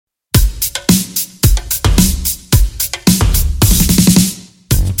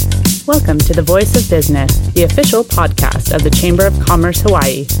Welcome to The Voice of Business, the official podcast of the Chamber of Commerce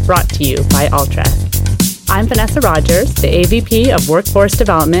Hawaii, brought to you by Altra. I'm Vanessa Rogers, the AVP of Workforce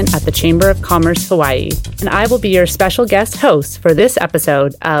Development at the Chamber of Commerce Hawaii, and I will be your special guest host for this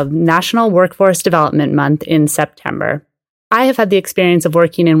episode of National Workforce Development Month in September. I have had the experience of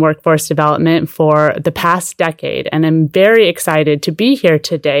working in workforce development for the past decade, and I'm very excited to be here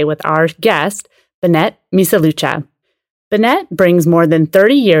today with our guest, Bennett Misalucha. Bennett brings more than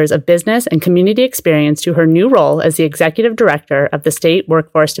 30 years of business and community experience to her new role as the Executive Director of the State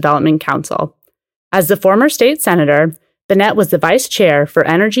Workforce Development Council. As the former state senator, Bennett was the Vice Chair for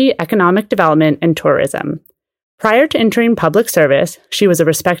Energy, Economic Development, and Tourism. Prior to entering public service, she was a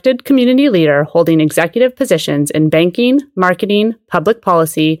respected community leader holding executive positions in banking, marketing, public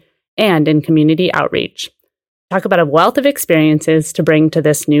policy, and in community outreach. Talk about a wealth of experiences to bring to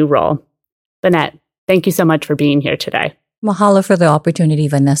this new role. Bennett, thank you so much for being here today. Mahalo for the opportunity,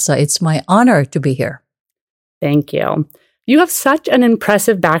 Vanessa. It's my honor to be here. Thank you. You have such an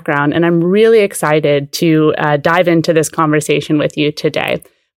impressive background, and I'm really excited to dive into this conversation with you today.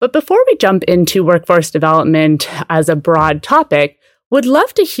 But before we jump into workforce development as a broad topic, would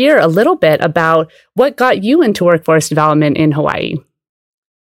love to hear a little bit about what got you into workforce development in Hawaii.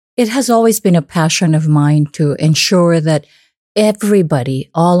 It has always been a passion of mine to ensure that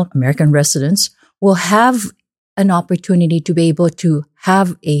everybody, all American residents, will have an opportunity to be able to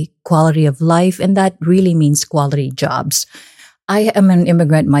have a quality of life, and that really means quality jobs. I am an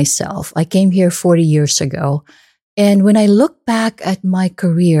immigrant myself. I came here 40 years ago. And when I look back at my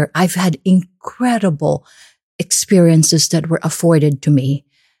career, I've had incredible experiences that were afforded to me.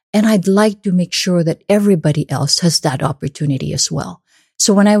 And I'd like to make sure that everybody else has that opportunity as well.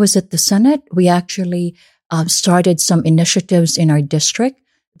 So when I was at the Senate, we actually started some initiatives in our district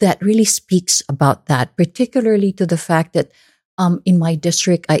that really speaks about that, particularly to the fact that in my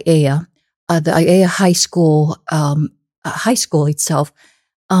district, Aiea, the Aiea High School itself,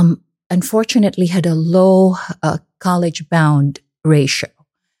 unfortunately had a low college-bound ratio.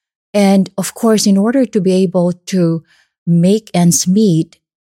 And of course, in order to be able to make ends meet,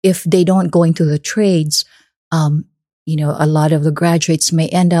 if they don't go into the trades, a lot of the graduates may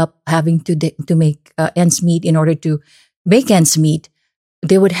end up having to make ends meet. In order to make ends meet,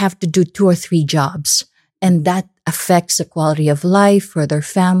 they would have to do 2 or 3 jobs. And that affects the quality of life for their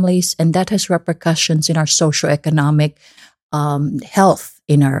families. And that has repercussions in our socioeconomic health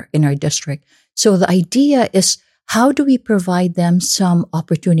in our district. So the idea is, how do we provide them some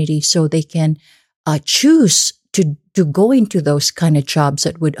opportunity so they can choose to go into those kind of jobs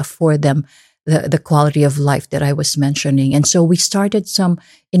that would afford them the quality of life that I was mentioning? And so we started some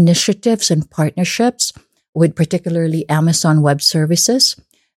initiatives and partnerships with particularly Amazon Web Services.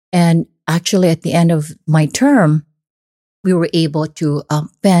 And actually at the end of my term, we were able to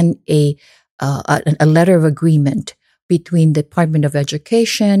pen a letter of agreement between the Department of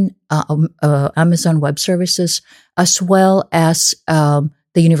Education, Amazon Web Services, as well as the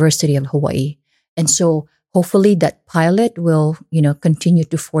University of Hawaii. And so hopefully that pilot will, continue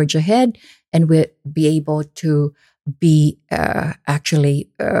to forge ahead, and we'll be able to be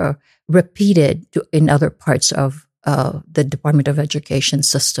repeated in other parts of the Department of Education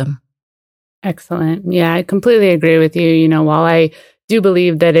system. Excellent. Yeah, I completely agree with you. While I do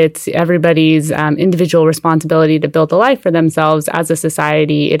believe that it's everybody's individual responsibility to build a life for themselves as a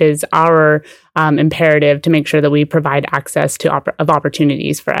society, it is our imperative to make sure that we provide access to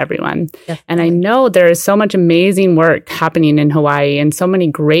opportunities for everyone. Definitely. And I know there is so much amazing work happening in Hawaii and so many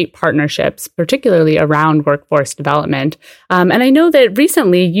great partnerships, particularly around workforce development. And I know that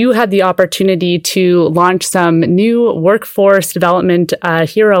recently you had the opportunity to launch some new workforce development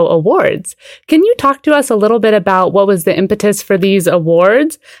hero awards. Can you talk to us a little bit about what was the impetus for these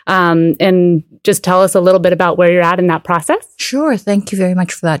awards, and just tell us a little bit about where you're at in that process? Sure. Thank you very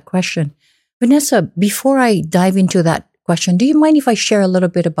much for that question. Vanessa, before I dive into that question, do you mind if I share a little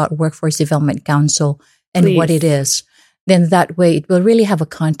bit about Workforce Development Council and Please. What it is? Then that way it will really have a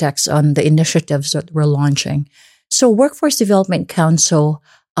context on the initiatives that we're launching. So Workforce Development Council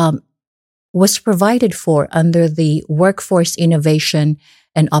was provided for under the Workforce Innovation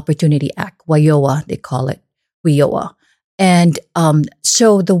and Opportunity Act, WIOA, they call it, WIOA. And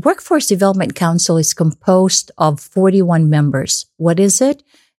so the Workforce Development Council is composed of 41 members. What is it?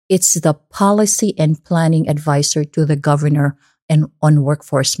 It's the policy and planning advisor to the governor on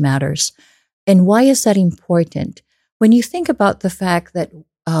workforce matters. And why is that important? When you think about the fact that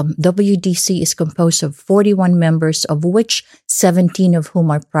WDC is composed of 41 members, of which 17 of whom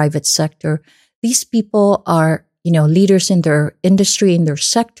are private sector, these people are, leaders in their industry, in their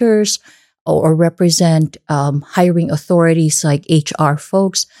sectors, or represent hiring authorities like HR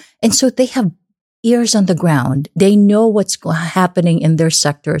folks. And so they have ears on the ground. They know what's happening in their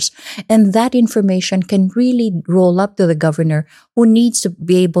sectors. And that information can really roll up to the governor, who needs to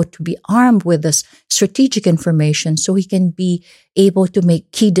be able to be armed with this strategic information so he can be able to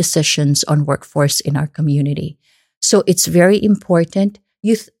make key decisions on workforce in our community. So it's very important.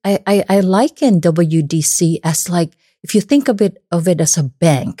 I liken WDC as like, if you think of it as a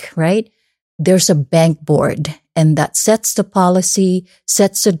bank, right? There's a bank board, and that sets the policy,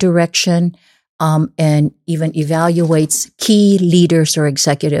 sets the direction, and even evaluates key leaders or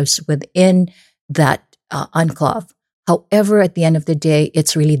executives within that enclave. However, at the end of the day,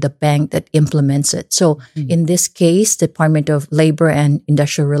 it's really the bank that implements it. So in this case, Department of Labor and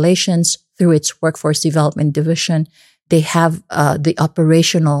Industrial Relations, through its Workforce Development Division, they have the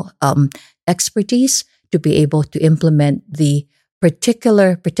operational expertise to be able to implement the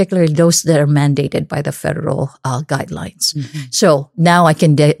particularly those that are mandated by the federal guidelines. So now I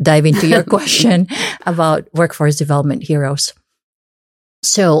can dive into your question about Workforce Development Heroes.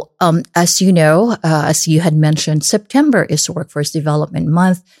 So as you know, as you had mentioned, September is Workforce Development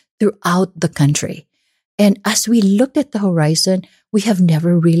Month throughout the country. And as we looked at the horizon, we have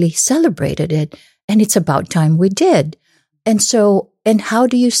never really celebrated it. And it's about time we did. And how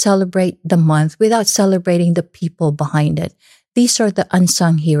do you celebrate the month without celebrating the people behind it? These are the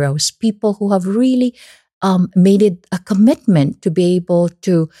unsung heroes, people who have really made it a commitment to be able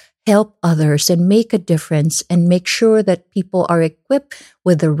to help others and make a difference and make sure that people are equipped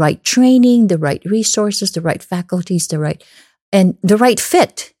with the right training, the right resources, the right faculties, the right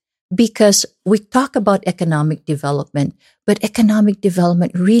fit. Because we talk about economic development, but economic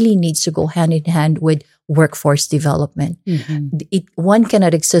development really needs to go hand in hand with workforce development. One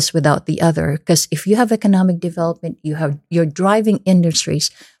cannot exist without the other, because if you have economic development, you're driving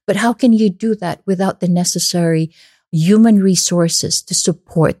industries. But how can you do that without the necessary human resources to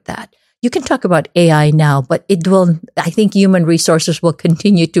support that? You can talk about AI now, but I think human resources will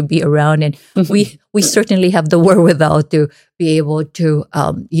continue to be around, and we certainly have the wherewithal to be able to,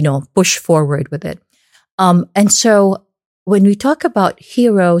 push forward with it. And so when we talk about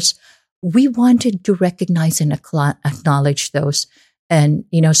heroes, we wanted to recognize and acknowledge those. And,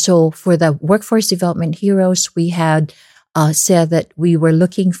 so for the Workforce Development Heroes, we had said that we were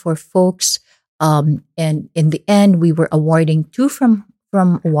looking for folks, and in the end, we were awarding 2 from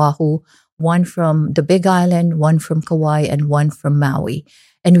Oahu, 1 from the Big Island, 1 from Kauai, and 1 from Maui.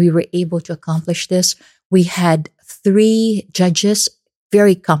 And we were able to accomplish this. We had 3 judges,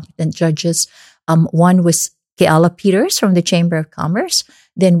 very competent judges. One was Keala Peters from the Chamber of Commerce.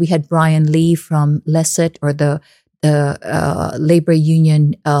 Then we had Brian Lee from LESET, or the Labor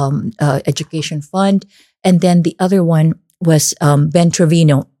Union Education Fund. And then the other one was Ben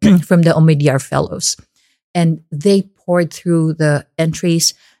Trevino from the Omidyar Fellows. And they poured through the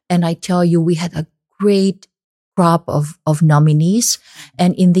entries. And I tell you, we had a great crop of nominees.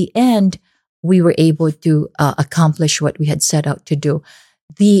 And in the end, we were able to accomplish what we had set out to do.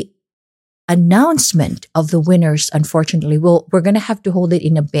 The announcement of the winners, unfortunately, we're going to have to hold it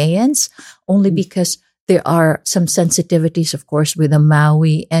in abeyance, only because there are some sensitivities, of course, with the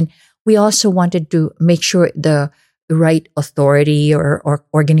Maui. And we also wanted to make sure the right authority or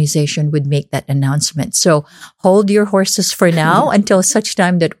organization would make that announcement. So hold your horses for now until such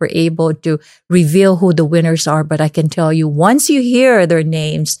time that we're able to reveal who the winners are. But I can tell you, once you hear their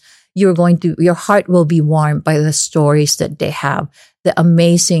names, your heart will be warmed by the stories that they have, the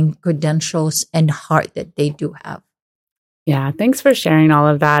amazing credentials and heart that they do have. Yeah, thanks for sharing all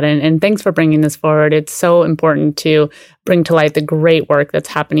of that. And thanks for bringing this forward. It's so important to bring to light the great work that's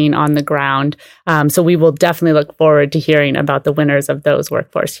happening on the ground. So we will definitely look forward to hearing about the winners of those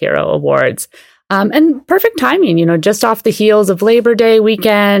Workforce Hero Awards. And perfect timing, just off the heels of Labor Day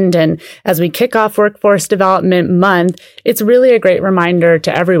weekend. And as we kick off Workforce Development Month, it's really a great reminder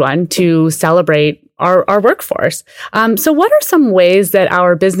to everyone to celebrate our workforce. So what are some ways that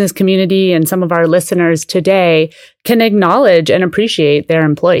our business community and some of our listeners today can acknowledge and appreciate their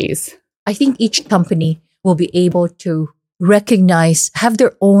employees? I think each company will be able to have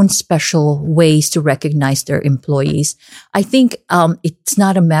their own special ways to recognize their employees. I think it's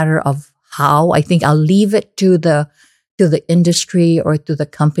not a matter of how. I think I'll leave it to the industry or to the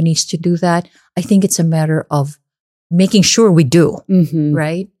companies to do that. I think it's a matter of making sure we do,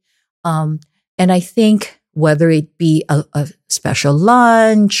 right? And I think whether it be a special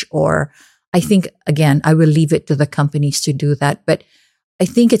lunch, or I think, again, I will leave it to the companies to do that. But I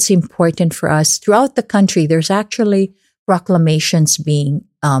think it's important for us throughout the country. There's actually proclamations being,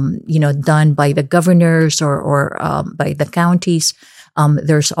 done by the governors or by the counties.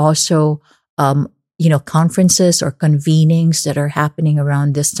 There's also conferences or convenings that are happening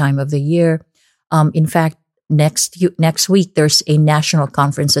around this time of the year. In fact, next week, there's a national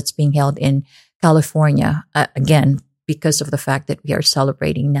conference that's being held in California, again, because of the fact that we are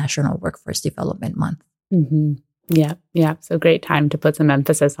celebrating National Workforce Development Month. Mm-hmm. Yeah. So great time to put some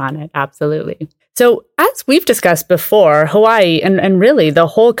emphasis on it. Absolutely. So as we've discussed before, Hawaii and really the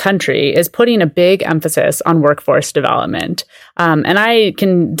whole country is putting a big emphasis on workforce development. And I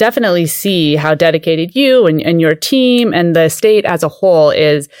can definitely see how dedicated you and your team and the state as a whole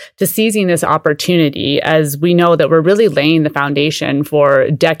is to seizing this opportunity, as we know that we're really laying the foundation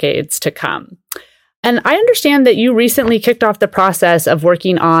for decades to come. And I understand that you recently kicked off the process of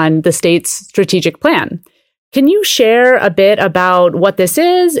working on the state's strategic plan. Can you share a bit about what this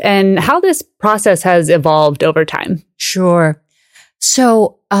is and how this process has evolved over time? Sure.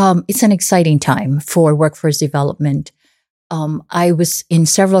 So it's an exciting time for workforce development. I was in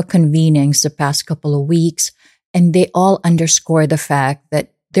several convenings the past couple of weeks, and they all underscore the fact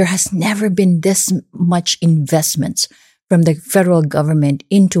that there has never been this much investments from the federal government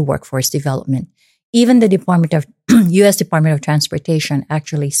into workforce development. Even the U.S. Department of Transportation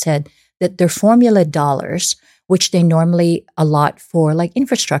actually said that their formula dollars, which they normally allot for like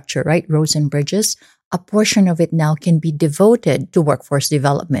infrastructure, right? Roads and bridges, a portion of it now can be devoted to workforce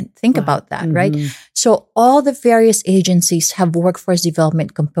development. Think about that, right? So all the various agencies have workforce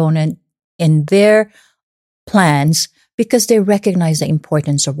development component in their plans because they recognize the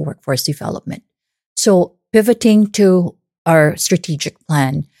importance of workforce development. So pivoting to our strategic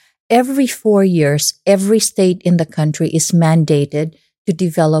plan, every 4 years, every state in the country is mandated to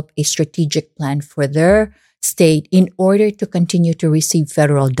develop a strategic plan for their state in order to continue to receive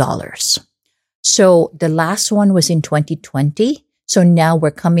federal dollars. So the last one was in 2020. So now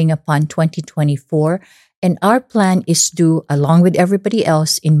we're coming upon 2024. And our plan is due, along with everybody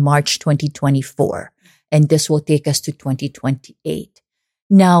else, in March 2024. And this will take us to 2028.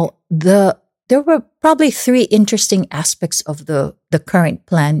 Now, there were probably three interesting aspects of the current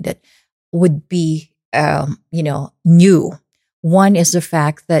plan that would be, new. One is the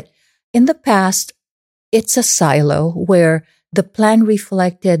fact that in the past, it's a silo where the plan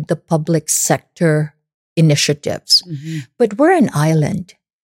reflected the public sector initiatives. Mm-hmm. But we're an island.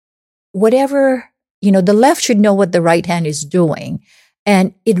 Whatever, the left should know what the right hand is doing.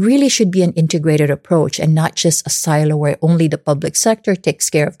 And it really should be an integrated approach and not just a silo where only the public sector takes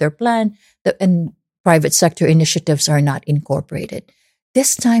care of their plan and private sector initiatives are not incorporated.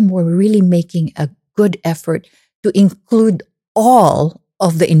 This time, we're really making a good effort to include all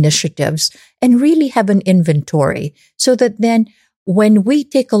of the initiatives and really have an inventory so that then when we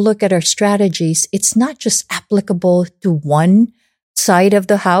take a look at our strategies, it's not just applicable to one side of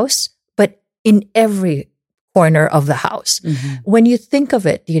the house, but in every corner of the house. Mm-hmm. When you think of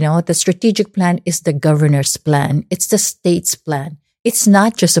it, the strategic plan is the governor's plan. It's the state's plan. It's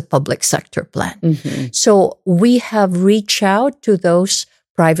not just a public sector plan. Mm-hmm. So we have reached out to those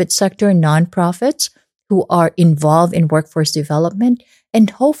private sector nonprofits who are involved in workforce development, and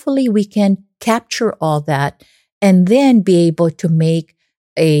hopefully we can capture all that and then be able to make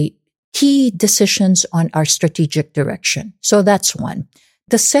key decisions on our strategic direction. So that's one.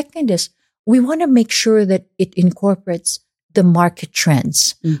 The second is we want to make sure that it incorporates the market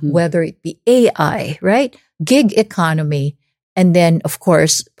trends, mm-hmm. whether it be AI, right? Gig economy, and then, of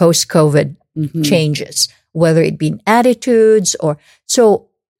course, post-COVID mm-hmm. changes, whether it be in attitudes or so.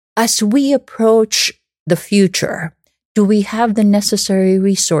 As we approach the future, do we have the necessary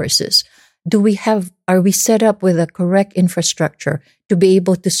resources? Are we set up with a correct infrastructure to be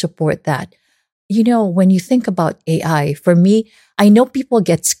able to support that? When you think about AI, for me, I know people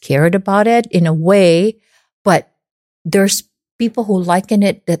get scared about it in a way, but there's people who liken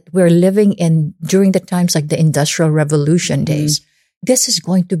it that we're living in during the times like the Industrial Revolution days. Mm-hmm. This is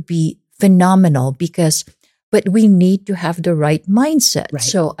going to be phenomenal but we need to have the right mindset. Right.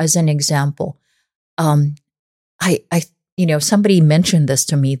 So as an example, somebody mentioned this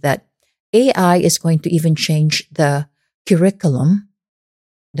to me that AI is going to even change the curriculum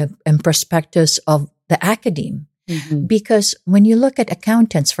and perspectives of the academe. Mm-hmm. Because when you look at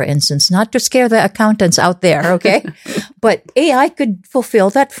accountants, for instance, not to scare the accountants out there, okay, but AI could fulfill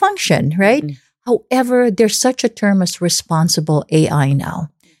that function, right? Mm-hmm. However, there's such a term as responsible AI now,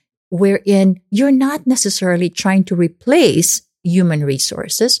 wherein you're not necessarily trying to replace human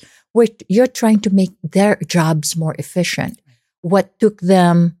resources, where you're trying to make their jobs more efficient. What took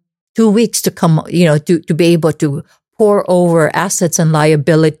them 2 weeks to come, to be able to pour over assets and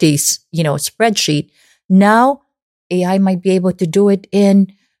liabilities, spreadsheet. Now AI might be able to do it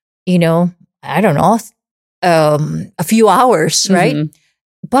in, a few hours, right?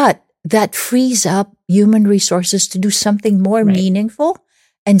 Mm-hmm. But that frees up human resources to do something more meaningful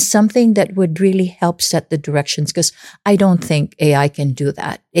and something that would really help set the directions. Because I don't think AI can do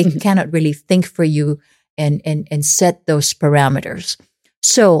that. It cannot really think for you and set those parameters.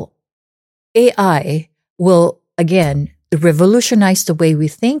 So AI will, again, revolutionize the way we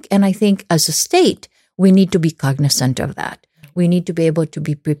think. And I think as a state, we need to be cognizant of that. We need to be able to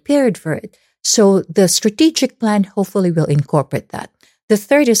be prepared for it. So the strategic plan hopefully will incorporate that. The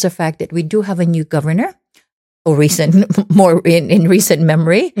third is the fact that we do have a new governor, or more in recent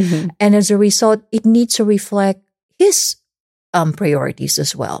memory. And as a result, it needs to reflect his priorities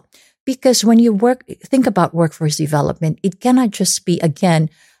as well. Because when you think about workforce development, it cannot just be, again,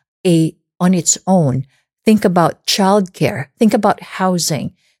 on its own. Think about childcare. Think about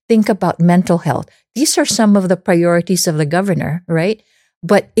housing. Think about mental health. These are some of the priorities of the governor, right?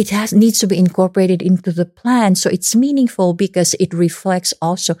 But it needs to be incorporated into the plan. So it's meaningful because it reflects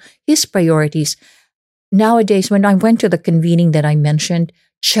also his priorities. Nowadays, when I went to the convening that I mentioned,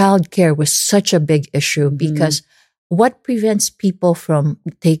 childcare was such a big issue because what prevents people from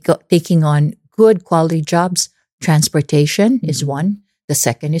taking on good quality jobs? Transportation is one. The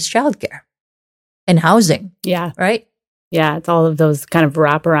second is childcare and housing. Yeah. Right? Yeah. It's all of those kind of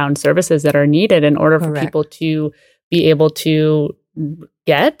wraparound services that are needed in order for people to be able to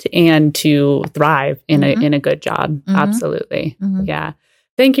get and to thrive in a good job. Absolutely. Yeah.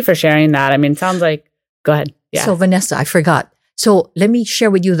 Thank you for sharing that. I mean, it sounds like, go ahead. Yeah. So Vanessa, I forgot. So let me share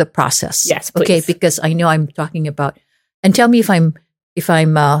with you the process. Yes, please. Okay, because I know I'm talking about, and tell me if I'm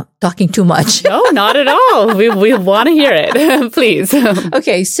talking too much. No, not at all. We want to hear it. Please.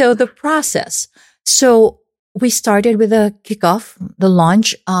 Okay, so the process. So we started with a kickoff, the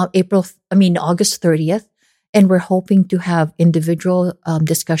launch, August 30th. And we're hoping to have individual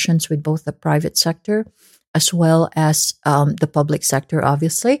discussions with both the private sector as well as the public sector,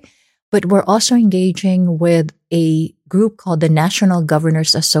 obviously. But we're also engaging with a group called the National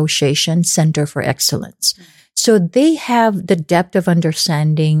Governors Association Center for Excellence. So they have the depth of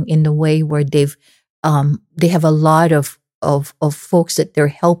understanding in the way where they have a lot of folks that they're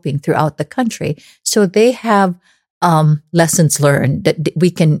helping throughout the country. So they have lessons learned that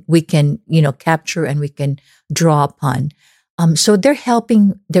we can capture and we can draw upon. So they're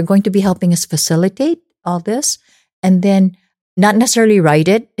going to be helping us facilitate all this and then not necessarily write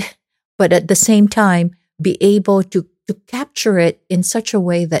it, but at the same time be able to capture it in such a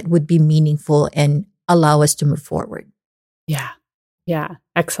way that would be meaningful and allow us to move forward. Yeah. Yeah.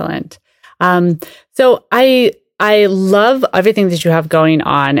 Excellent. So I love everything that you have going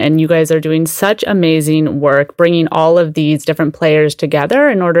on, and you guys are doing such amazing work, bringing all of these different players together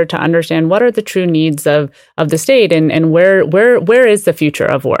in order to understand what are the true needs of the state and where is the future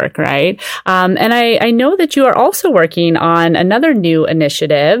of work, right? And I know that you are also working on another new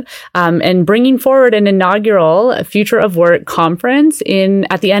initiative and bringing forward an inaugural Future of Work conference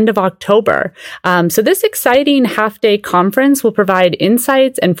at the end of October. So this exciting half-day conference will provide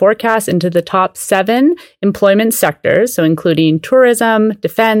insights and forecasts into the top 7 employment sectors, so including tourism,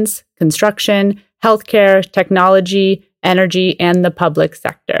 defense, construction, healthcare, technology, energy, and the public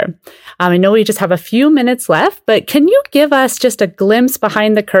sector. I know we just have a few minutes left, but can you give us just a glimpse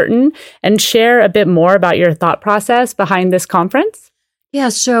behind the curtain and share a bit more about your thought process behind this conference? Yeah,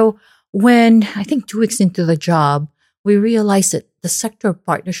 so when I think 2 weeks into the job, we realized that the sector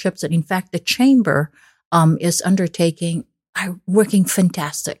partnerships that in fact the Chamber is undertaking are working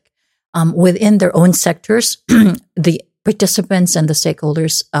fantastic. Within their own sectors, the participants and the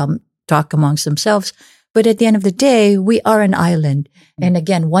stakeholders talk amongst themselves. But at the end of the day, we are an island. And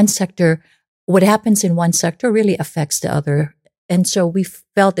again, what happens in one sector really affects the other. And so we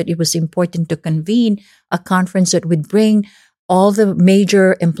felt that it was important to convene a conference that would bring all the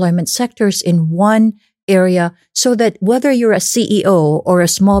major employment sectors in one area so that whether you're a CEO or a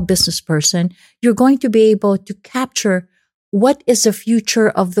small business person, you're going to be able to capture what is the future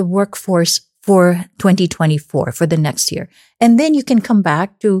of the workforce for 2024, for the next year. And then you can come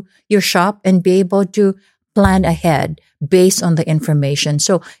back to your shop and be able to plan ahead based on the information.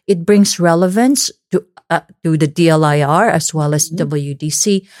 So it brings relevance to the DLIR as well as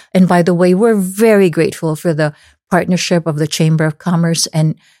WDC. And by the way, we're very grateful for the partnership of the Chamber of Commerce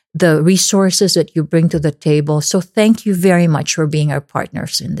and the resources that you bring to the table. So thank you very much for being our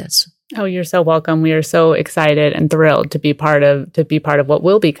partners in this. Oh, you're so welcome. We are so excited and thrilled to be part of what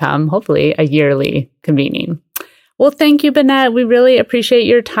will become, hopefully, a yearly convening. Well, thank you, Bennett. We really appreciate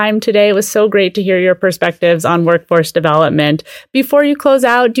your time today. It was so great to hear your perspectives on workforce development. Before you close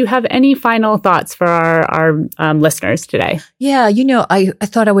out, do you have any final thoughts for our listeners today? Yeah, I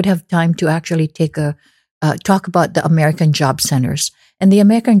thought I would have time to actually talk about the American Job Centers. And the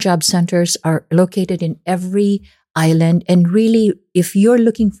American Job Centers are located in every island. And really, if you're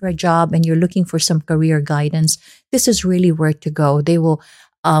looking for a job and you're looking for some career guidance, this is really where to go. They will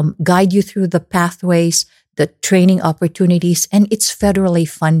guide you through the pathways, the training opportunities, and it's federally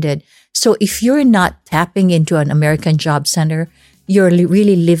funded. So if you're not tapping into an American Job Center, you're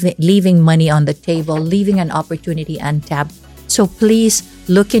really leaving money on the table, leaving an opportunity untapped. So please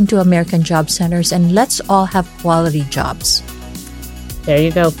look into American Job Centers and let's all have quality jobs. There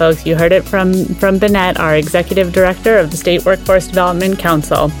you go, folks. You heard it from Bennett, our Executive Director of the State Workforce Development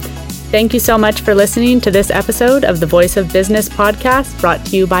Council. Thank you so much for listening to this episode of the Voice of Business podcast brought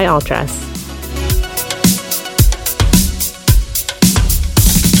to you by Altres.